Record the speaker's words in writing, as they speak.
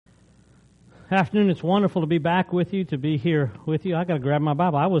Afternoon, it's wonderful to be back with you, to be here with you. I got to grab my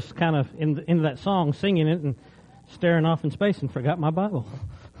Bible. I was kind of into that song, singing it and staring off in space and forgot my Bible.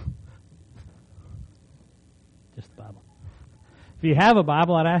 Just the Bible. If you have a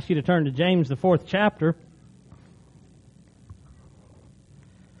Bible, I'd ask you to turn to James, the 4th chapter.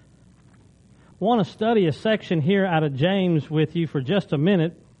 I want to study a section here out of James with you for just a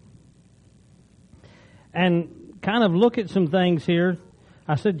minute and kind of look at some things here.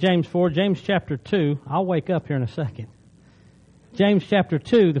 I said James 4, James chapter 2. I'll wake up here in a second. James chapter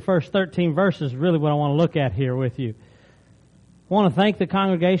 2, the first 13 verses is really what I want to look at here with you. I want to thank the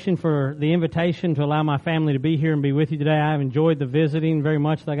congregation for the invitation to allow my family to be here and be with you today. I have enjoyed the visiting very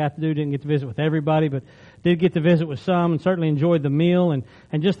much that I got to do. Didn't get to visit with everybody, but did get to visit with some, and certainly enjoyed the meal. And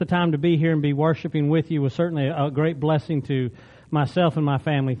just the time to be here and be worshiping with you was certainly a great blessing to myself and my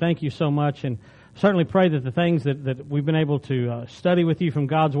family. Thank you so much, and certainly pray that the things that we've been able to study with you from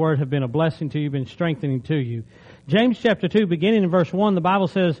God's Word have been a blessing to you, been strengthening to you. James chapter 2, beginning in verse 1, the Bible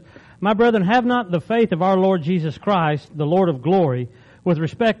says, "My brethren, have not the faith of our Lord Jesus Christ, the Lord of glory, with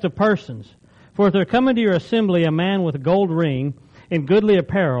respect to persons. For if there come into your assembly a man with a gold ring, in goodly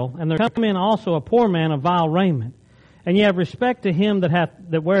apparel, and there come in also a poor man of vile raiment, and ye have respect to him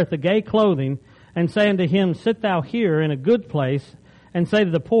that weareth the gay clothing, and say unto him, Sit thou here in a good place, and say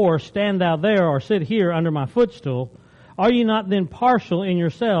to the poor, Stand thou there, or sit here under my footstool, are ye not then partial in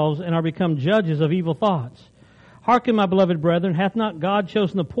yourselves, and are become judges of evil thoughts? Hearken, my beloved brethren, hath not God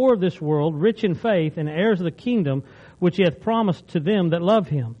chosen the poor of this world, rich in faith, and heirs of the kingdom, which he hath promised to them that love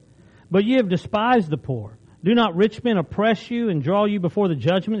him? But ye have despised the poor. Do not rich men oppress you, and draw you before the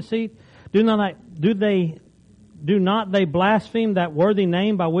judgment seat? Do not they blaspheme that worthy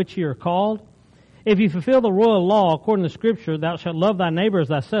name by which ye are called? If you fulfill the royal law according to Scripture, thou shalt love thy neighbor as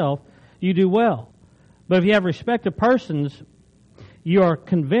thyself, you do well. But if you have respect to persons, you are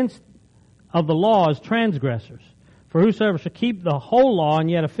convinced of the law as transgressors. For whosoever shall keep the whole law and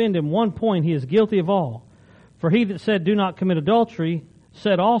yet offend in one point, he is guilty of all. For he that said, Do not commit adultery,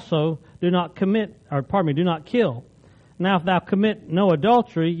 said also, do not kill. Now if thou commit no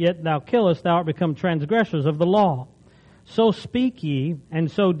adultery, yet thou killest, thou art become transgressors of the law. So speak ye,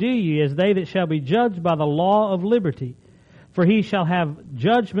 and so do ye, as they that shall be judged by the law of liberty. For he shall have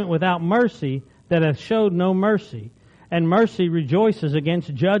judgment without mercy, that hath showed no mercy, and mercy rejoices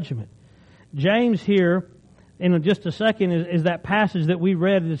against judgment." James here, in just a second, is that passage that we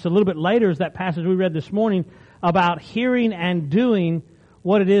read. It's a little bit later, is that passage we read this morning about hearing and doing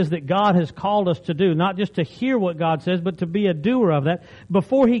what it is that God has called us to do. Not just to hear what God says, but to be a doer of that.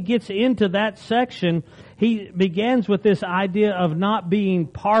 Before he gets into that section, he begins with this idea of not being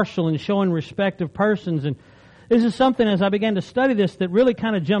partial and showing respect of persons. And this is something, as I began to study this, that really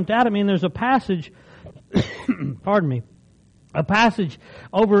kind of jumped out at me. And there's a passage, pardon me, a passage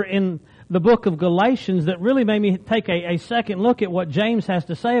over in the book of Galatians that really made me take a second look at what James has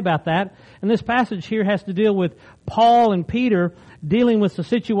to say about that. And this passage here has to deal with Paul and Peter dealing with the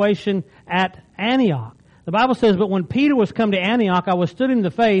situation at Antioch. The Bible says, "But when Peter was come to Antioch, I withstood him in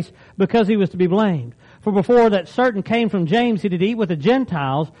the face, because he was to be blamed. For before that certain came from James, he did eat with the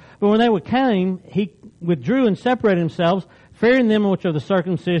Gentiles. But when they came, he withdrew and separated himself, fearing them which are the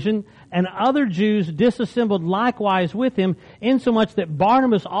circumcision. And other Jews disassembled likewise with him, insomuch that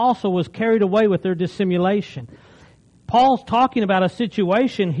Barnabas also was carried away with their dissimulation." Paul's talking about a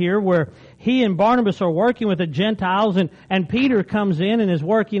situation here where he and Barnabas are working with the Gentiles, and Peter comes in and is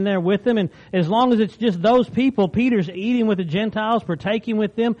working there with them. And as long as it's just those people, Peter's eating with the Gentiles, partaking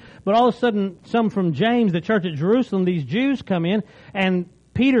with them. But all of a sudden, some from James, the church at Jerusalem, these Jews come in, and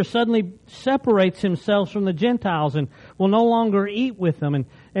Peter suddenly separates himself from the Gentiles and will no longer eat with them.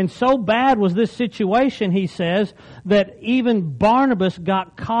 And so bad was this situation, he says, that even Barnabas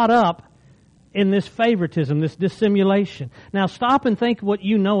got caught up in this favoritism, this dissimulation. Now stop and think what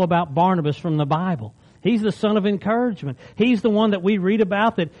you know about Barnabas from the Bible. He's the son of encouragement. He's the one that we read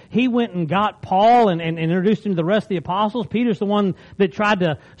about, that he went and got Paul and introduced him to the rest of the apostles. Peter's the one that tried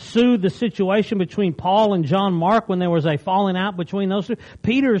to soothe the situation between Paul and John Mark when there was a falling out between those two.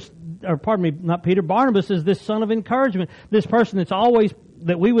 Barnabas is this son of encouragement. This person that's always,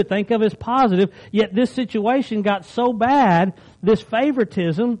 that we would think of as positive, yet this situation got so bad, this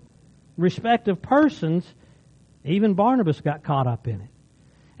favoritism, respect of persons, even Barnabas got caught up in it.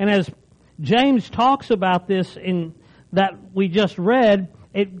 And as James talks about this in that we just read,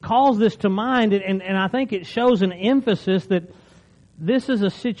 it calls this to mind, and I think it shows an emphasis that this is a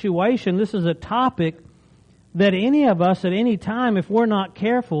situation, this is a topic that any of us at any time, if we're not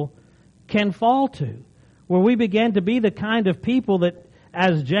careful, can fall to, where we begin to be the kind of people that,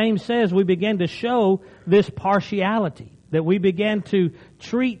 as James says, we begin to show this partiality. That we began to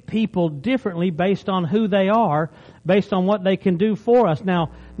treat people differently based on who they are, based on what they can do for us.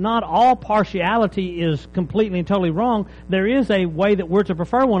 Now, not all partiality is completely and totally wrong. There is a way that we're to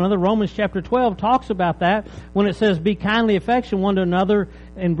prefer one another. Romans chapter 12 talks about that when it says, be kindly affectionate one to another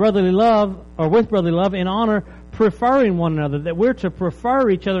in brotherly love, or with brotherly love, in honor, preferring one another. That we're to prefer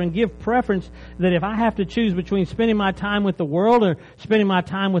each other and give preference. That if I have to choose between spending my time with the world or spending my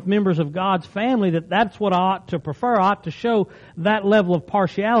time with members of God's family, that's what I ought to prefer. I ought to show that level of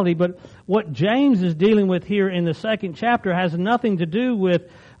partiality. But what James is dealing with here in the second chapter has nothing to do with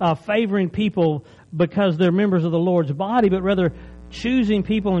favoring people because they're members of the Lord's body, but rather choosing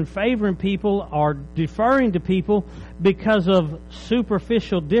people and favoring people or deferring to people because of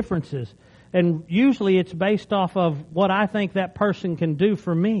superficial differences. And usually it's based off of what I think that person can do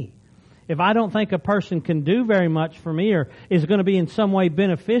for me. If I don't think a person can do very much for me or is going to be in some way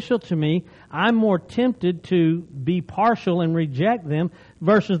beneficial to me, I'm more tempted to be partial and reject them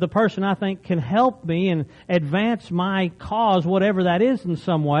versus the person I think can help me and advance my cause, whatever that is in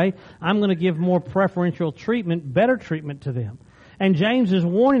some way. I'm going to give more preferential treatment, better treatment to them. And James is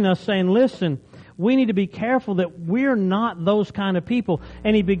warning us saying, listen, we need to be careful that we're not those kind of people.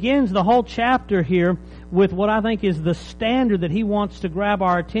 And he begins the whole chapter here with what I think is the standard that he wants to grab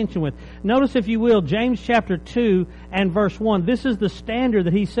our attention with. Notice, if you will, James chapter 2 and verse 1. This is the standard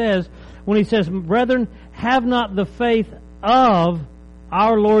that he says when he says, brethren, have not the faith of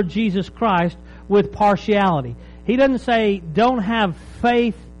our Lord Jesus Christ with partiality. He doesn't say don't have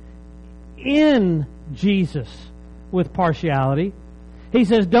faith in Jesus with partiality. He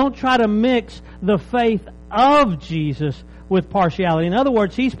says don't try to mix the faith of Jesus with partiality. In other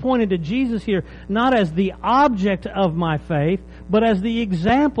words, he's pointing to Jesus here not as the object of my faith, but as the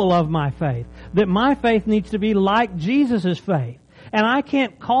example of my faith. That my faith needs to be like Jesus' faith. And I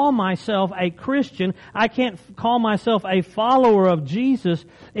can't call myself a Christian, I can't call myself a follower of Jesus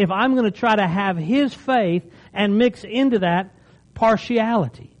if I'm going to try to have His faith and mix into that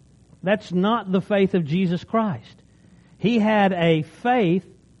partiality. That's not the faith of Jesus Christ. He had a faith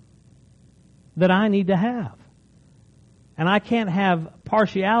that I need to have. And I can't have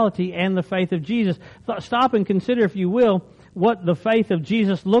partiality and the faith of Jesus. Stop and consider, if you will, what the faith of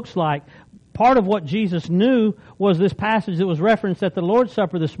Jesus looks like. Part of what Jesus knew was this passage that was referenced at the Lord's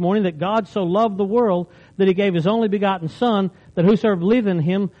Supper this morning, that God so loved the world that He gave His only begotten Son, that whosoever believeth in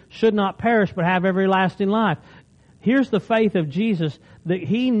Him should not perish but have everlasting life. Here's the faith of Jesus, that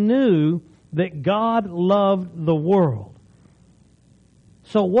He knew that God loved the world.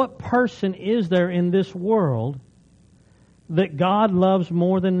 So what person is there in this world that God loves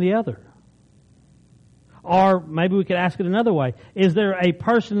more than the other? Or maybe we could ask it another way. Is there a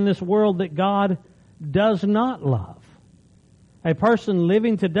person in this world that God does not love? A person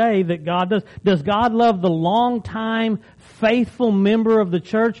living today that God does. Does God love the long-time faithful member of the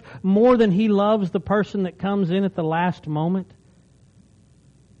church more than He loves the person that comes in at the last moment?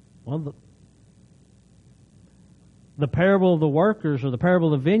 Well, the parable of the workers or the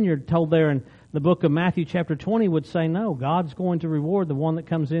parable of the vineyard told there in the book of Matthew chapter 20 would say no. God's going to reward the one that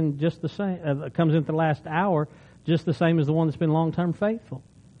comes in just the same, comes in at the last hour, just the same as the one that's been long-term faithful.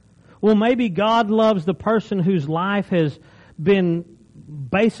 Well, maybe God loves the person whose life has been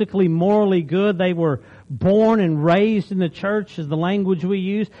basically morally good. They were born and raised in the church, is the language we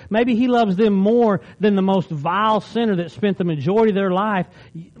use. Maybe He loves them more than the most vile sinner that spent the majority of their life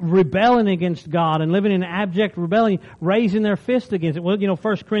rebelling against God and living in abject rebellion, raising their fist against it. Well,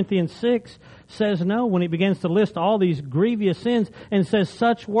 1 Corinthians 6 says no when he begins to list all these grievous sins and says,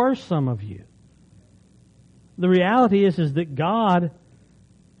 such were some of you. The reality is that God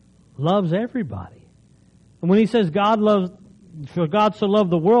loves everybody. And when He says for God so loved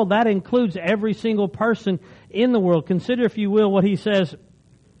the world, that includes every single person in the world. Consider, if you will, what He says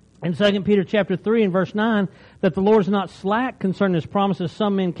in 2 Peter chapter 3 and verse 9, that the Lord is not slack concerning His promises,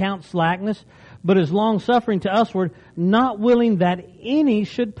 some men count slackness, but is long-suffering to usward, not willing that any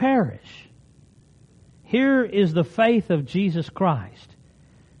should perish. Here is the faith of Jesus Christ.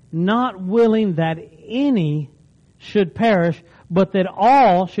 Not willing that any should perish, but that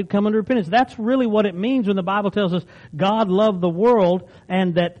all should come under repentance. That's really what it means when the Bible tells us God loved the world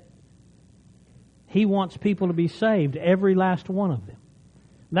and that He wants people to be saved, every last one of them.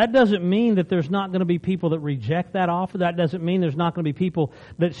 That doesn't mean that there's not going to be people that reject that offer. That doesn't mean there's not going to be people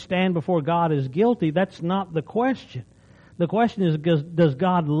that stand before God as guilty. That's not the question. The question is, does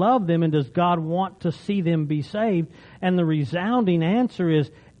God love them and does God want to see them be saved? And the resounding answer is,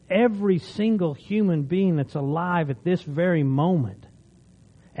 every single human being that's alive at this very moment,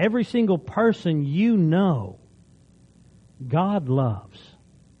 every single person you know, God loves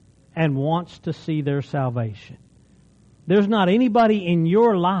and wants to see their salvation. There's not anybody in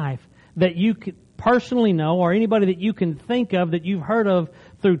your life that you could personally know, or anybody that you can think of that you've heard of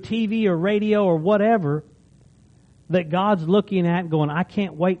through TV or radio or whatever, that God's looking at and going, I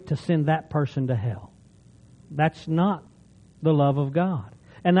can't wait to send that person to hell. That's not the love of God.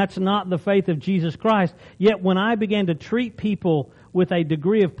 And that's not the faith of Jesus Christ. Yet when I began to treat people with a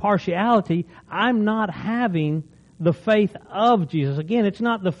degree of partiality, I'm not having the faith of Jesus. Again, it's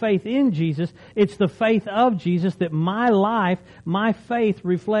not the faith in Jesus, it's the faith of Jesus, that my life, my faith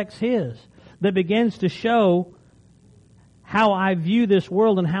reflects His, that begins to show how I view this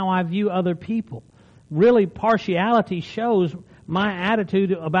world and how I view other people. Really, partiality shows my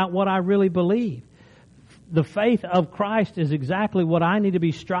attitude about what I really believe. The faith of Christ is exactly what I need to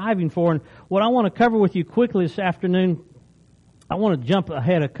be striving for. And what I want to cover with you quickly this afternoon, I want to jump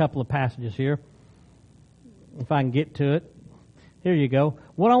ahead a couple of passages here, if I can get to it. Here you go.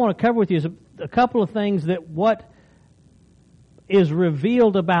 What I want to cover with you is a couple of things that what is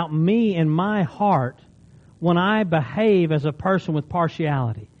revealed about me and my heart when I behave as a person with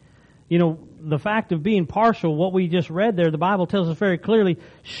partiality. You know, the fact of being partial, what we just read there, the Bible tells us very clearly,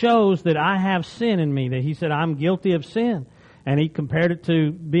 shows that I have sin in me. That He said, I'm guilty of sin. And He compared it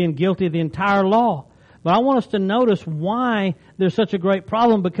to being guilty of the entire law. But I want us to notice why there's such a great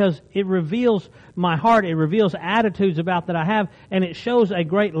problem, because it reveals my heart, it reveals attitudes about that I have, and it shows a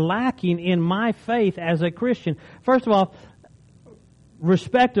great lacking in my faith as a Christian. First of all,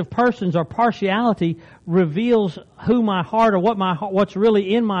 respect of persons or partiality reveals who my heart, or what's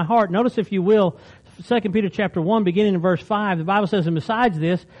really in my heart. Notice, if you will, 2 Peter chapter 1, beginning in verse 5, the Bible says, and besides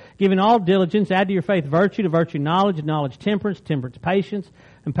this, giving all diligence, add to your faith virtue, to virtue knowledge, to knowledge temperance, temperance patience,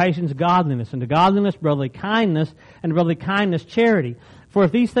 and patience godliness, and to godliness brotherly kindness, and to brotherly kindness charity. For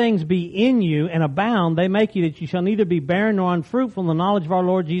if these things be in you and abound, they make you that you shall neither be barren nor unfruitful in the knowledge of our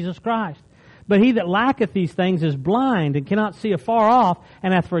Lord Jesus Christ. But he that lacketh these things is blind, and cannot see afar off,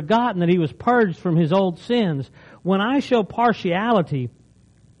 and hath forgotten that he was purged from his old sins. When I show partiality,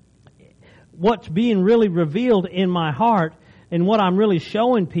 what's being really revealed in my heart, and what I'm really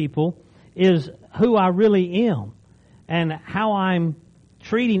showing people, is who I really am, and how I'm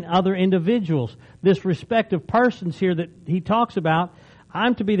treating other individuals. This respect of persons here that he talks about,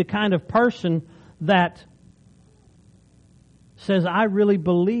 I'm to be the kind of person that says, I really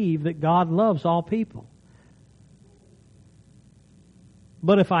believe that God loves all people.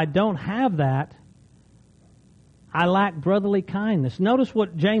 But if I don't have that, I lack brotherly kindness. Notice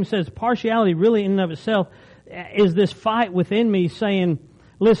what James says, partiality really in and of itself is this fight within me saying,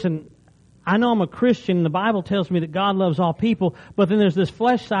 listen, I know I'm a Christian, and the Bible tells me that God loves all people, but then there's this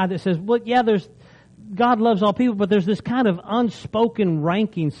flesh side that says, well, yeah, God loves all people, but there's this kind of unspoken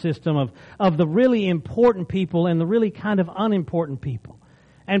ranking system of the really important people and the really kind of unimportant people.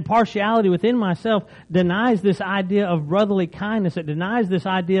 And partiality within myself denies this idea of brotherly kindness. It denies this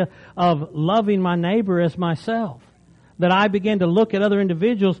idea of loving my neighbor as myself. That I begin to look at other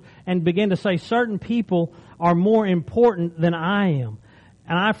individuals and begin to say certain people are more important than I am.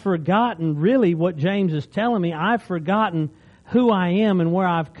 And I've forgotten really what James is telling me. I've forgotten who I am and where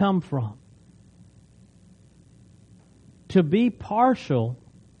I've come from. To be partial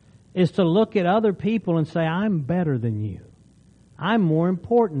is to look at other people and say, I'm better than you. I'm more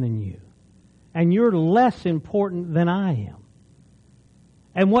important than you. And you're less important than I am.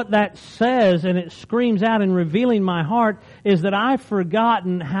 And what that says, and it screams out in revealing my heart, is that I've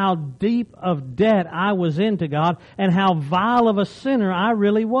forgotten how deep of debt I was into God and how vile of a sinner I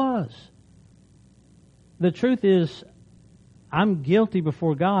really was. The truth is, I'm guilty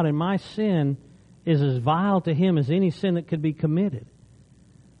before God, and my sin is as vile to Him as any sin that could be committed.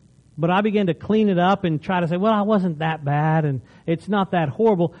 But I began to clean it up and try to say, well, I wasn't that bad and it's not that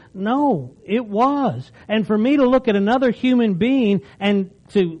horrible. No, it was. And for me to look at another human being and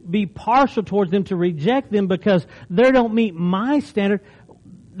to be partial towards them, to reject them because they don't meet my standard,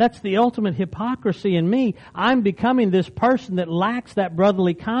 that's the ultimate hypocrisy in me. I'm becoming this person that lacks that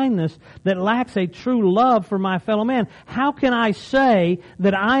brotherly kindness, that lacks a true love for my fellow man. How can I say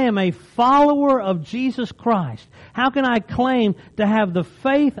that I am a follower of Jesus Christ? How can I claim to have the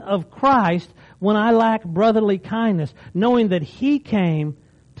faith of Christ when I lack brotherly kindness, knowing that He came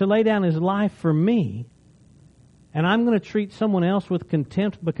to lay down His life for me, and I'm going to treat someone else with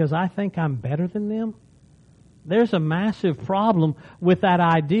contempt because I think I'm better than them? There's a massive problem with that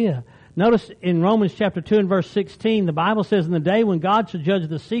idea. Notice in Romans chapter 2 and verse 16, the Bible says, in the day when God shall judge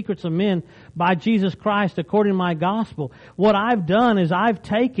the secrets of men by Jesus Christ according to my gospel. What I've done is I've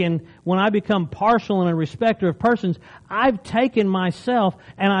taken, when I become partial and a respecter of persons, I've taken myself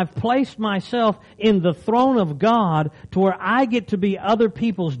and I've placed myself in the throne of God to where I get to be other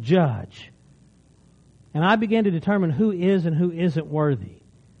people's judge. And I began to determine who is and who isn't worthy.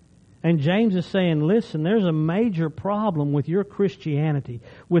 And James is saying, listen, there's a major problem with your Christianity,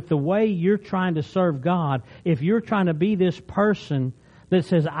 with the way you're trying to serve God, if you're trying to be this person that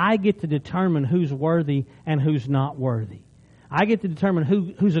says, I get to determine who's worthy and who's not worthy. I get to determine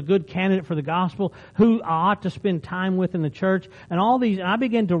who's a good candidate for the gospel, who I ought to spend time with in the church, and all these. And I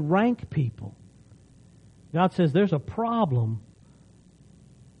begin to rank people. God says there's a problem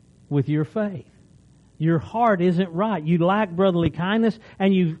with your faith. Your heart isn't right. You lack brotherly kindness,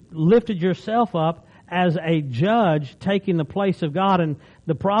 and you've lifted yourself up as a judge taking the place of God. And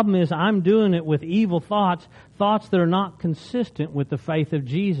the problem is I'm doing it with evil thoughts, thoughts that are not consistent with the faith of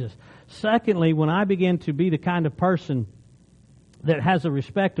Jesus. Secondly, when I begin to be the kind of person that has a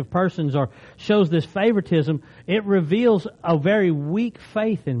respect of persons or shows this favoritism, it reveals a very weak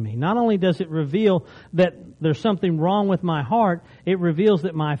faith in me. Not only does it reveal that there's something wrong with my heart, it reveals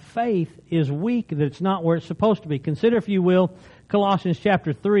that my faith is weak, that it's not where it's supposed to be. Consider, if you will, Colossians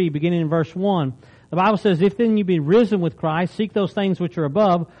chapter 3, beginning in verse 1. The Bible says, if then you be risen with Christ, seek those things which are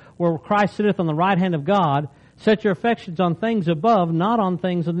above, where Christ sitteth on the right hand of God, set your affections on things above, not on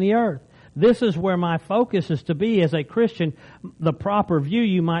things on the earth. This is where my focus is to be as a Christian. The proper view,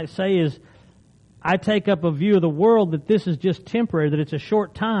 you might say, is I take up a view of the world that this is just temporary, that it's a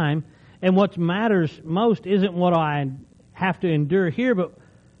short time, and what matters most isn't what I have to endure here,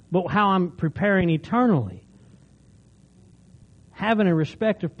 but how I'm preparing eternally. Having a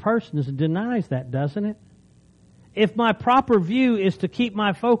respect of persons denies that, doesn't it? If my proper view is to keep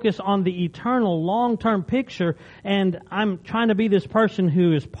my focus on the eternal, long-term picture, and I'm trying to be this person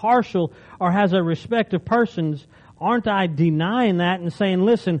who is partial or has a respect of persons, aren't I denying that and saying,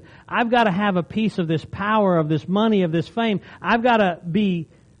 listen, I've got to have a piece of this power, of this money, of this fame. I've got to be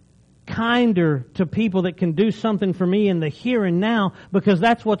kinder to people that can do something for me in the here and now, because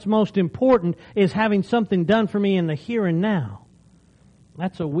that's what's most important, is having something done for me in the here and now.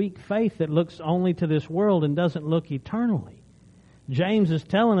 That's a weak faith that looks only to this world and doesn't look eternally. James is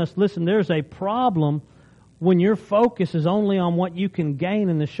telling us, listen, there's a problem when your focus is only on what you can gain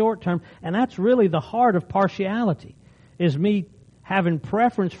in the short term, and that's really the heart of partiality, is me having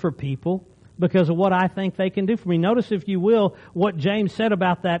preference for people because of what I think they can do for me. Notice, if you will, what James said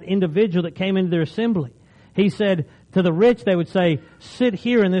about that individual that came into their assembly. He said, to the rich, they would say, sit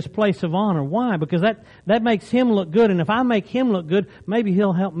here in this place of honor. Why? Because that makes him look good. And if I make him look good, maybe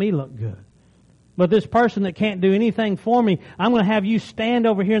he'll help me look good. But this person that can't do anything for me, I'm going to have you stand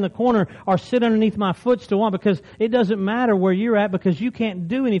over here in the corner or sit underneath my footstool. Why? Because it doesn't matter where you're at, because you can't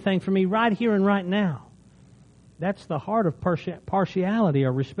do anything for me right here and right now. That's the heart of partiality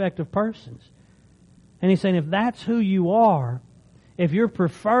or respect of persons. And he's saying, if that's who you are, if you're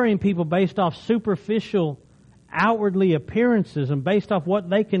preferring people based off superficial, outwardly appearances and based off what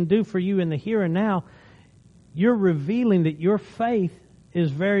they can do for you in the here and now, you're revealing that your faith is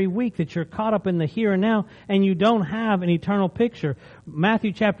very weak, that you're caught up in the here and now, and you don't have an eternal picture.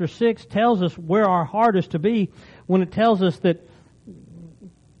 Matthew chapter 6 tells us where our heart is to be when it tells us that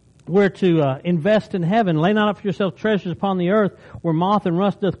we're to invest in heaven. Lay not up for yourself treasures upon the earth, where moth and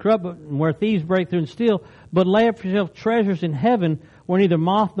rust doth corrupt, and where thieves break through and steal. But lay up for yourself treasures in heaven, where neither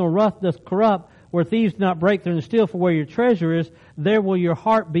moth nor rust doth corrupt, where thieves do not break through and steal. For where your treasure is, there will your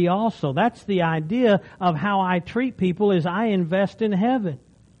heart be also. That's the idea of how I treat people, is I invest in heaven.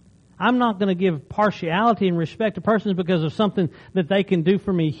 I'm not going to give partiality and respect to persons because of something that they can do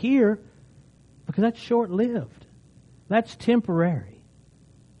for me here, because that's short-lived. That's temporary.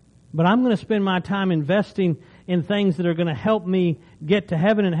 But I'm going to spend my time investing in things that are going to help me get to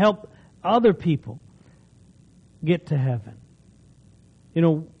heaven and help other people get to heaven. You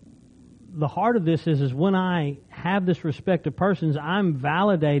know, the heart of this is when I have this respect of persons, I'm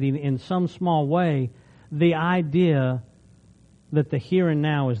validating in some small way the idea that the here and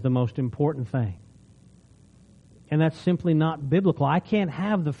now is the most important thing. And that's simply not biblical. I can't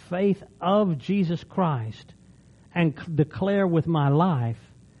have the faith of Jesus Christ and declare with my life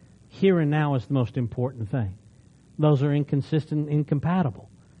here and now is the most important thing. Those are inconsistent, incompatible.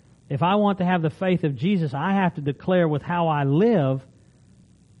 If I want to have the faith of Jesus, I have to declare with how I live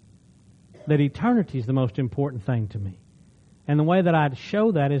that eternity is the most important thing to me. And the way that I'd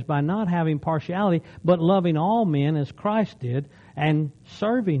show that is by not having partiality, but loving all men as Christ did, and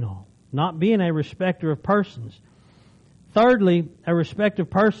serving all, not being a respecter of persons. Thirdly, a respect of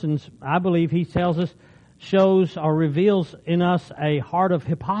persons, I believe he tells us, shows or reveals in us a heart of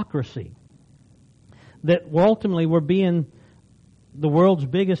hypocrisy. That ultimately we're being the world's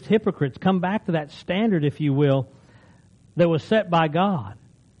biggest hypocrites. Come back to that standard, if you will, that was set by God.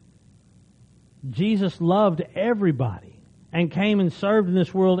 Jesus loved everybody and came and served in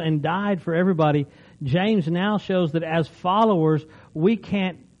this world and died for everybody. James now shows that as followers, we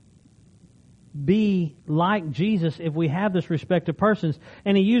can't be like Jesus if we have this respect of persons.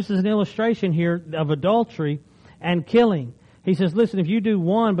 And he uses an illustration here of adultery and killing. He says, listen, if you do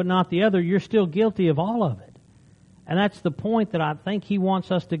one but not the other, you're still guilty of all of it. And that's the point that I think he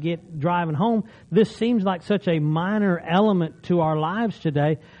wants us to get driving home. This seems like such a minor element to our lives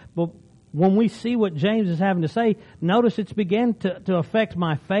today, but when we see what James is having to say, notice it's begun to affect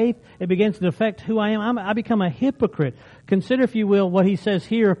my faith. It begins to affect who I am. I become a hypocrite. Consider, if you will, what he says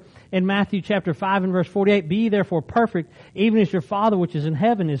here in Matthew chapter 5 and verse 48. Be ye therefore perfect, even as your Father which is in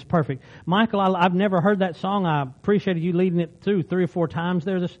heaven is perfect. Michael, I've never heard that song. I appreciated you leading it through 3 or 4 times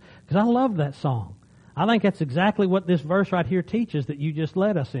there, because I love that song. I think that's exactly what this verse right here teaches that you just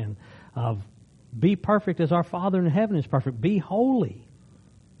led us in. Of be perfect as our Father in heaven is perfect. Be holy.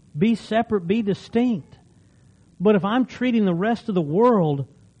 Be separate, be distinct. But if I'm treating the rest of the world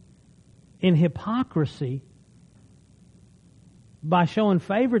in hypocrisy by showing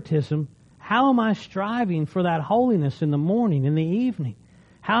favoritism, how am I striving for that holiness in the morning, in the evening?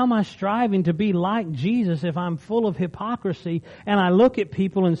 How am I striving to be like Jesus if I'm full of hypocrisy and I look at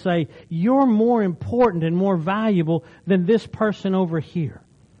people and say, you're more important and more valuable than this person over here?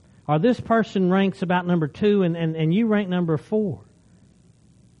 Or this person ranks about number 2 and you rank number 4.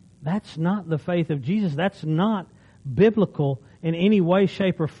 That's not the faith of Jesus. That's not biblical in any way,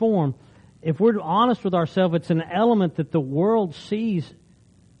 shape, or form. If we're honest with ourselves, it's an element that the world sees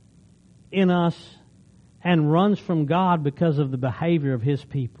in us and runs from God because of the behavior of His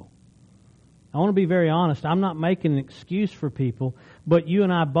people. I want to be very honest. I'm not making an excuse for people, but you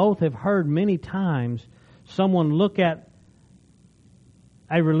and I both have heard many times someone look at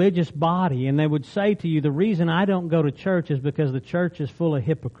a religious body and they would say to you, the reason I don't go to church is because the church is full of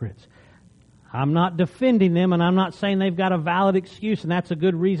hypocrites. I'm not defending them, and I'm not saying they've got a valid excuse and that's a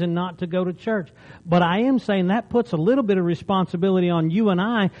good reason not to go to church. But I am saying that puts a little bit of responsibility on you and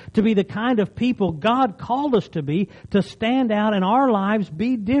I to be the kind of people God called us to be, to stand out in our lives,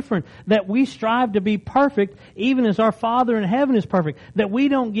 be different, that we strive to be perfect even as our Father in heaven is perfect, that we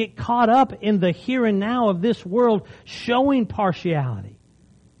don't get caught up in the here and now of this world showing partiality.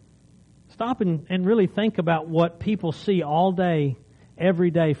 Stop and really think about what people see all day,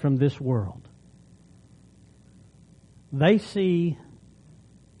 every day from this world. They see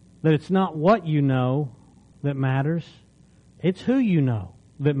that it's not what you know that matters, it's who you know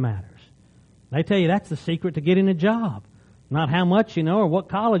that matters. They tell you that's the secret to getting a job. Not how much you know or what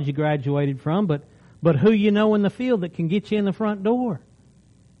college you graduated from, but who you know in the field that can get you in the front door.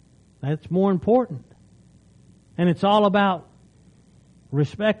 That's more important. And it's all about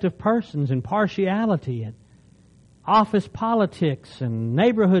respect of persons and partiality and office politics and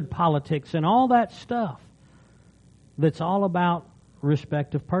neighborhood politics and all that stuff that's all about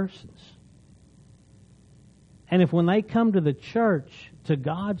respect of persons. And if when they come to the church, to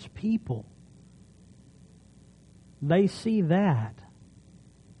God's people, they see that,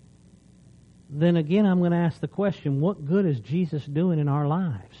 then again I'm going to ask the question, what good is Jesus doing in our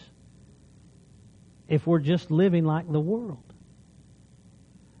lives if we're just living like the world?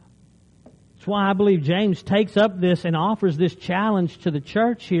 That's why I believe James takes up this and offers this challenge to the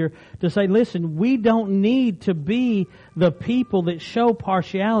church here to say, listen, we don't need to be the people that show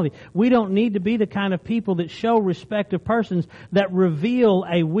partiality. We don't need to be the kind of people that show respect of persons, that reveal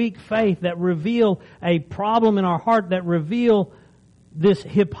a weak faith, that reveal a problem in our heart, that reveal this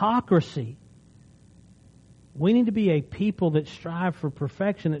hypocrisy. We need to be a people that strive for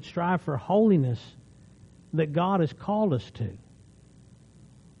perfection, that strive for holiness, that God has called us to.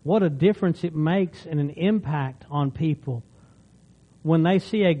 What a difference it makes and an impact on people when they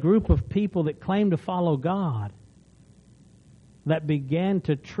see a group of people that claim to follow God that began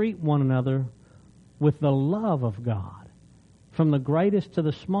to treat one another with the love of God, from the greatest to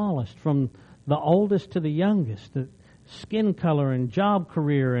the smallest, from the oldest to the youngest, the skin color and job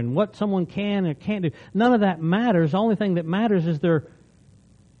career and what someone can or can't do. None of that matters. The only thing that matters is they're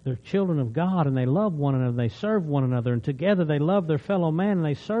children of God and they love one another, they serve one another, and together they love their fellow man and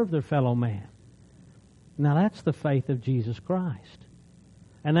they serve their fellow man. Now that's the faith of Jesus Christ.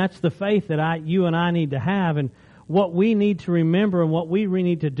 And that's the faith that you and I need to have, and what we need to remember and what we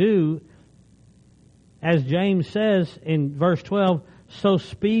need to do, as James says in verse 12, so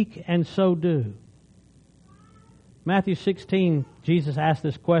speak and so do. Matthew 16, Jesus asked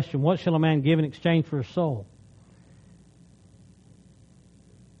this question, what shall a man give in exchange for his soul?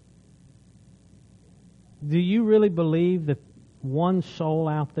 Do you really believe that one soul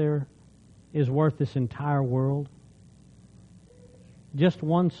out there is worth this entire world? Just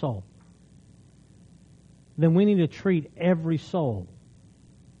one soul. Then we need to treat every soul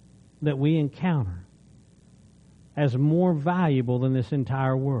that we encounter as more valuable than this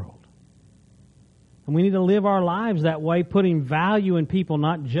entire world. And we need to live our lives that way, putting value in people,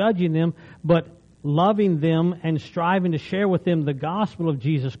 not judging them, but loving them and striving to share with them the gospel of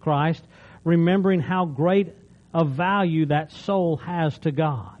Jesus Christ, remembering how great a value that soul has to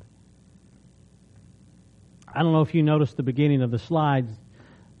God. I don't know if you noticed the beginning of the slides.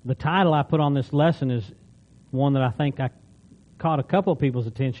 The title I put on this lesson is one that I think I caught a couple of people's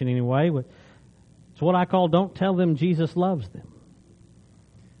attention anyway. It's what I call Don't Tell Them Jesus Loves Them.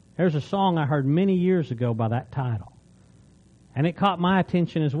 There's a song I heard many years ago by that title. And it caught my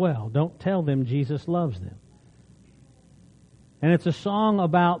attention as well. Don't tell them Jesus loves them. And it's a song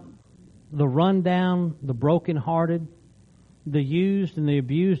about the rundown, the brokenhearted, the used and the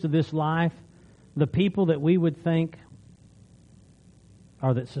abused of this life, the people that we would think,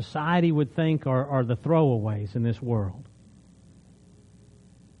 or that society would think are the throwaways in this world.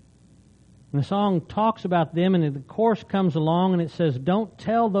 And the song talks about them, and the chorus comes along and it says, don't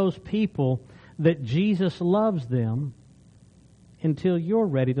tell those people that Jesus loves them until you're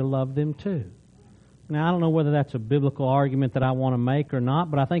ready to love them too. Now, I don't know whether that's a biblical argument that I want to make or not,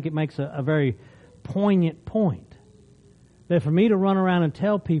 but I think it makes a very poignant point. That for me to run around and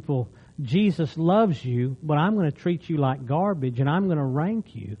tell people, Jesus loves you, but I'm going to treat you like garbage and I'm going to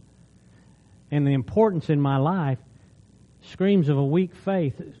rank you, and the importance in my life, screams of a weak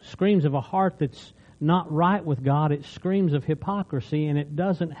faith, screams of a heart that's not right with God. It screams of hypocrisy, and it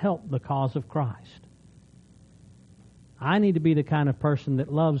doesn't help the cause of Christ. I need to be the kind of person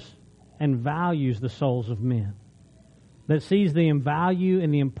that loves and values the souls of men, that sees the value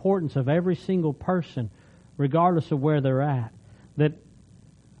and the importance of every single person, regardless of where they're at, that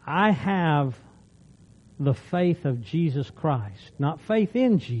I have the faith of Jesus Christ, not faith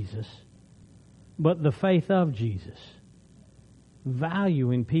in Jesus, but the faith of Jesus.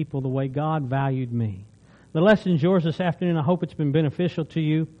 Valuing people the way God valued me. The lesson's yours this afternoon. I hope it's been beneficial to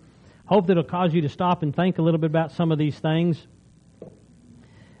you. Hope that it'll cause you to stop and think a little bit about some of these things.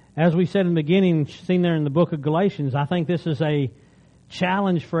 As we said in the beginning, seen there in the book of Galatians, I think this is a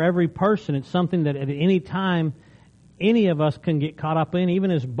challenge for every person. It's something that at any time any of us can get caught up in.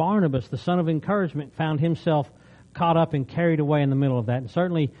 Even as Barnabas, the son of encouragement, found himself caught up and carried away in the middle of that. And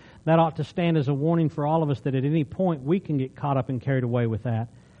certainly that ought to stand as a warning for all of us that at any point we can get caught up and carried away with that.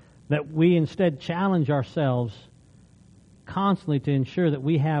 That we instead challenge ourselves constantly to ensure that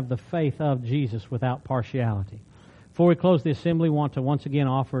we have the faith of Jesus without partiality. Before we close the assembly, I want to once again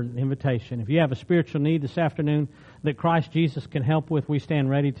offer an invitation. If you have a spiritual need this afternoon that Christ Jesus can help with, we stand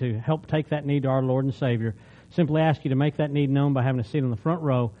ready to help take that need to our Lord and Savior. Simply ask you to make that need known by having a seat on the front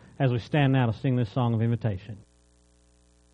row as we stand now to sing this song of invitation.